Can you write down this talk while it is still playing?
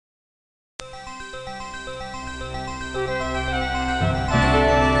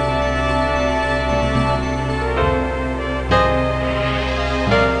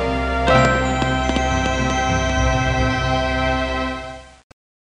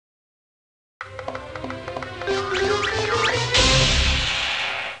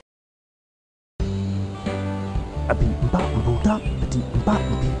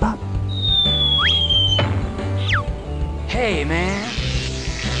Hey, man.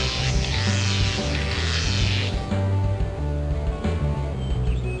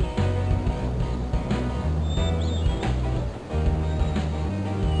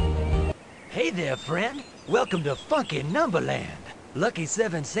 Hey there, friend. Welcome to Funky Numberland. Lucky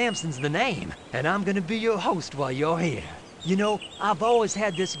Seven Sampson's the name, and I'm gonna be your host while you're here. You know, I've always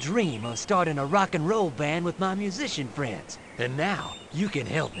had this dream of starting a rock and roll band with my musician friends. And now, you can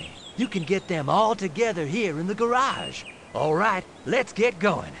help me. You can get them all together here in the garage. All right, let's get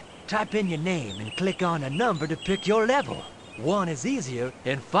going. Type in your name and click on a number to pick your level. 1 is easier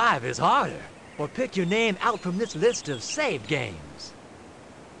and 5 is harder. Or pick your name out from this list of saved games.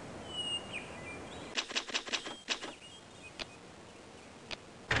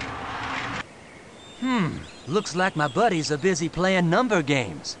 Looks like my buddies are busy playing number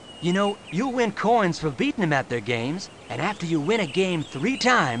games. You know, you'll win coins for beating them at their games, and after you win a game 3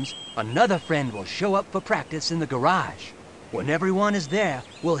 times, another friend will show up for practice in the garage. When everyone is there,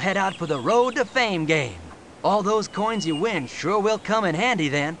 we'll head out for the Road to Fame game. All those coins you win sure will come in handy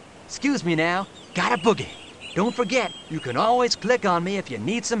then. Excuse me now, got a boogie. Don't forget, you can always click on me if you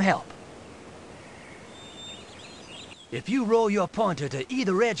need some help. If you roll your pointer to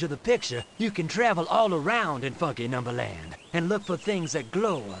either edge of the picture, you can travel all around in Funky Numberland and look for things that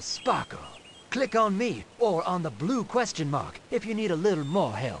glow or sparkle. Click on me or on the blue question mark if you need a little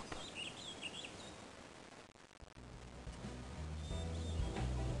more help.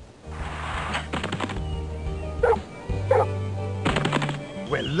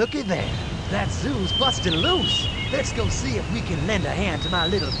 Well, looky there. That zoo's busting loose. Let's go see if we can lend a hand to my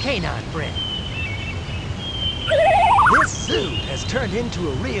little canine friend. This zoo has turned into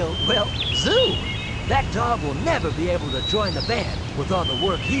a real, well, zoo. That dog will never be able to join the band with all the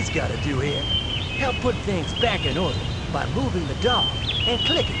work he's got to do here. Help put things back in order by moving the dog and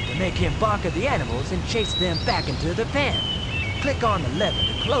clicking to make him bark at the animals and chase them back into the pen. Click on the lever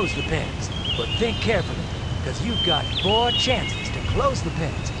to close the pens, but think carefully, because you've got 4 chances to close the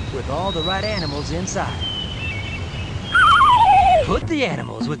pens with all the right animals inside. Put the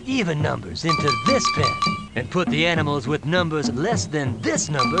animals with even numbers into this pen, and put the animals with numbers less than this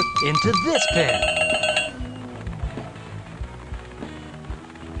number into this pen.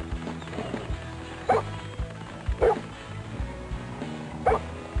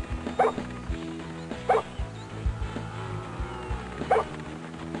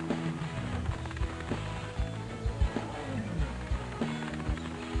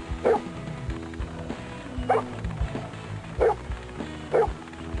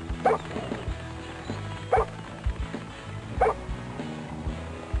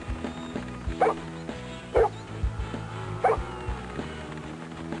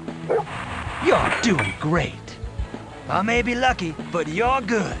 You're doing great. I may be lucky, but you're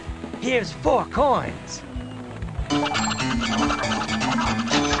good. Here's 4 coins.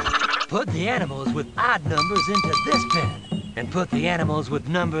 Put the animals with odd numbers into this pen, and put the animals with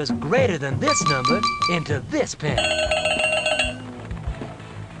numbers greater than this number into this pen.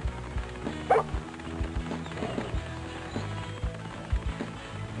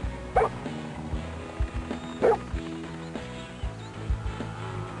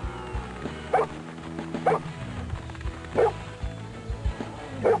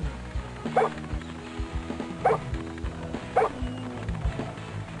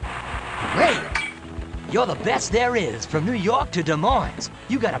 You're the best there is from New York to Des Moines.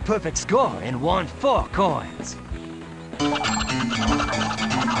 You got a perfect score and won 4 coins.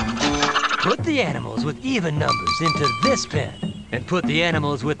 Put the animals with even numbers into this pen, and put the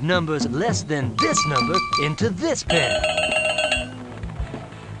animals with numbers less than this number into this pen.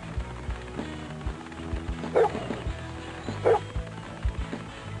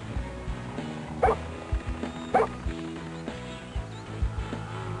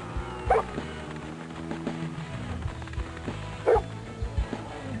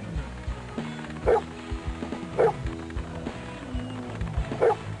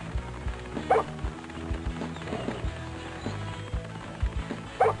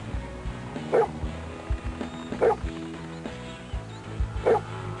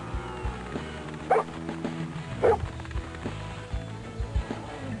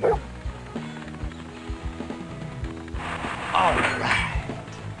 All right.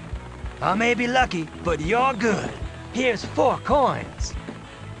 I may be lucky, but you're good. Here's 4 coins.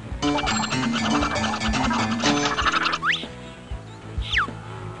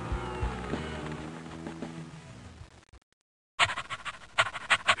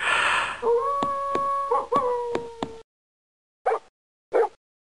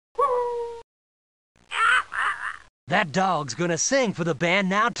 That dog's gonna sing for the band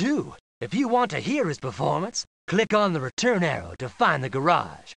now, too. If you want to hear his performance, click on the return arrow to find the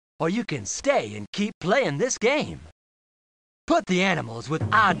garage, or you can stay and keep playing this game. Put the animals with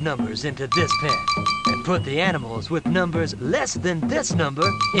odd numbers into this pen, and put the animals with numbers less than this number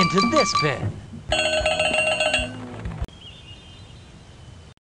into this pen.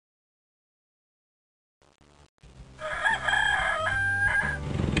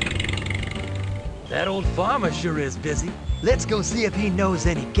 That old farmer sure is busy. Let's go see if he knows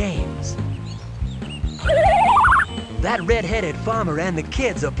any games. That red-headed farmer and the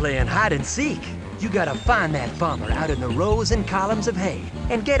kids are playing hide and seek. You gotta find that farmer out in the rows and columns of hay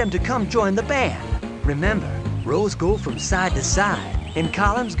and get him to come join the band. Remember, rows go from side to side and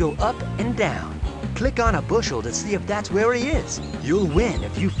columns go up and down. Click on a bushel to see if that's where he is. You'll win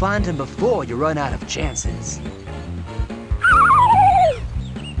if you find him before you run out of chances.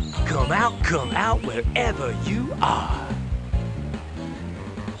 Come out wherever you are.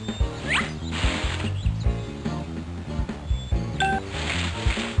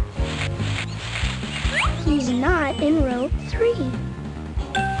 He's not in row 3.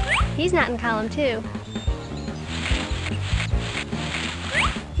 He's not in column 2.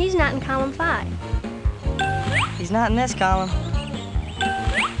 He's not in column 5. He's not in this column.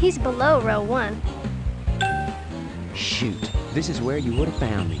 He's below row 1. Shoot, this is where you would have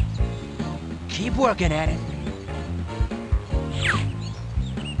found me. Keep working at it.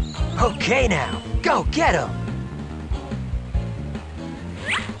 Okay now, go get him!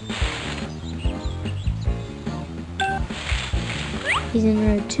 He's in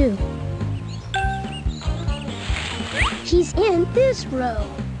row 2. He's in this row.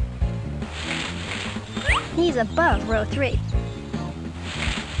 He's above row 3.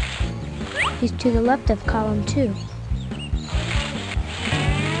 He's to the left of column 2.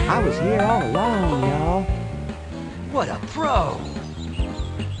 I was here all along, y'all. What a pro!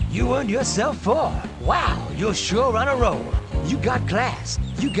 You earned yourself 4. Wow, you're sure on a roll. You got class,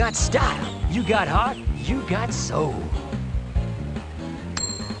 you got style, you got heart, you got soul.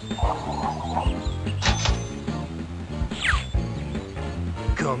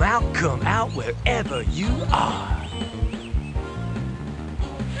 Come out wherever you are.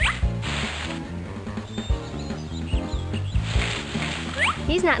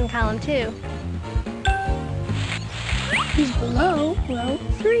 He's not in column 2. He's below row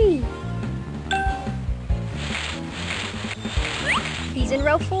 3. He's in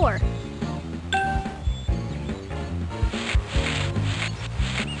row 4.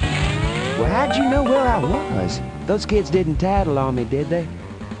 Well, how'd you know where I was? Those kids didn't tattle on me, did they?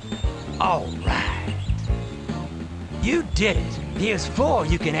 All right. You did it. Here's 4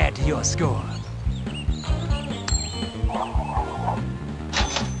 you can add to your score.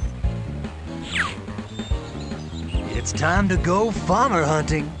 It's time to go farmer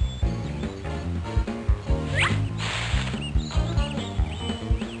hunting.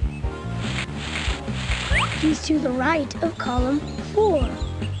 He's to the right of column 4.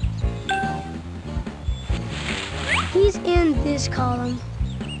 He's in this column.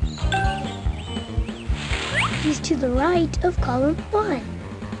 He's to the right of column 1.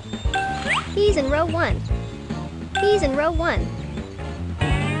 He's in row 1. He's in row 1.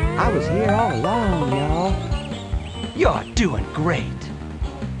 I was here all along, y'all. You're doing great.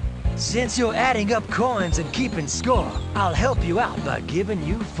 Since you're adding up coins and keeping score, I'll help you out by giving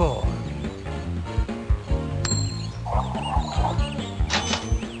you 4.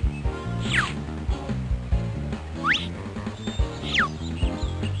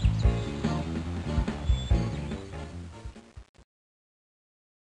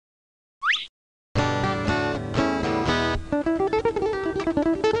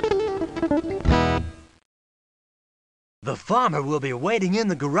 The farmer will be waiting in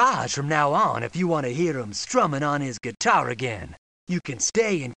the garage from now on if you want to hear him strumming on his guitar again. You can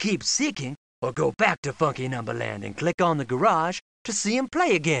stay and keep seeking, or go back to Funky Numberland and click on the garage to see him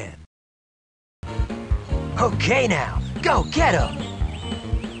play again. Okay now, go get him!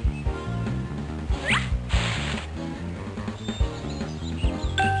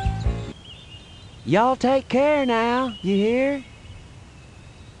 Y'all take care now, you hear?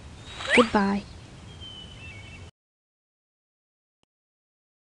 Goodbye.